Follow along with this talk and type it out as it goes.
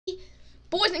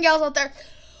boys and gals out there.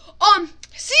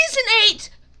 Season 8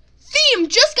 theme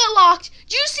just got locked.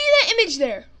 Do you see that image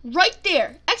there? Right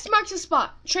there. X marks the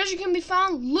spot. Treasure can be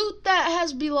found. Loot that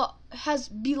has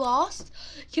be lost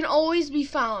can always be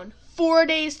found. 4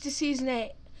 days to season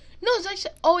 8. No, it's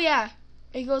actually, oh yeah.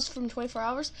 It goes from 24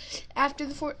 hours after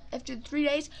the 3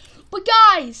 days. But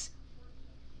guys,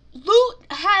 loot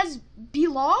has be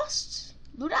lost.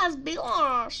 Loot has be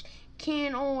lost.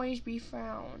 Can always be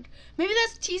found. Maybe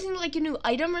that's teasing like a new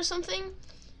item or something.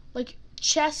 Like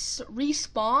chests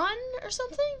respawn or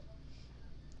something.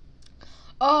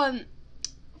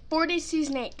 4 days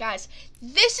season 8, guys.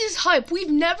 This is hype.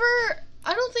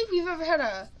 I don't think we've ever had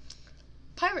a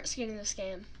pirate skin in this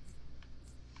game.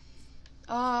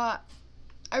 I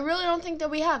really don't think that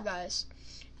we have, guys.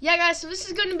 Yeah, guys, so this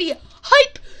is going to be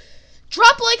hype.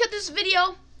 Drop a like on this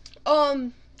video.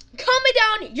 Comment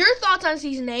down your thoughts on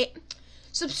season 8.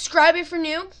 Subscribe if you're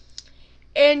new.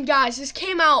 And guys, this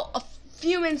came out a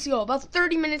few minutes ago, about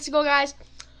 30 minutes ago, guys.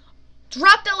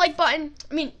 Drop that like button.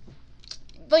 I mean,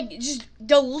 like, just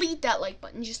delete that like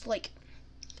button. Just like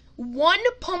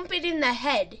pump it in the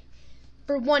head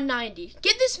for 190.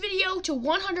 Get this video to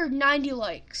 190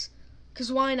 likes. Because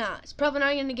why not? It's probably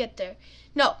not going to get there.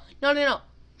 No.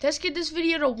 Let's get this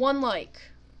video to 1 like.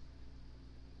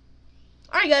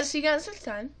 Alright, guys. See you guys next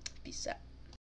time. Peace out.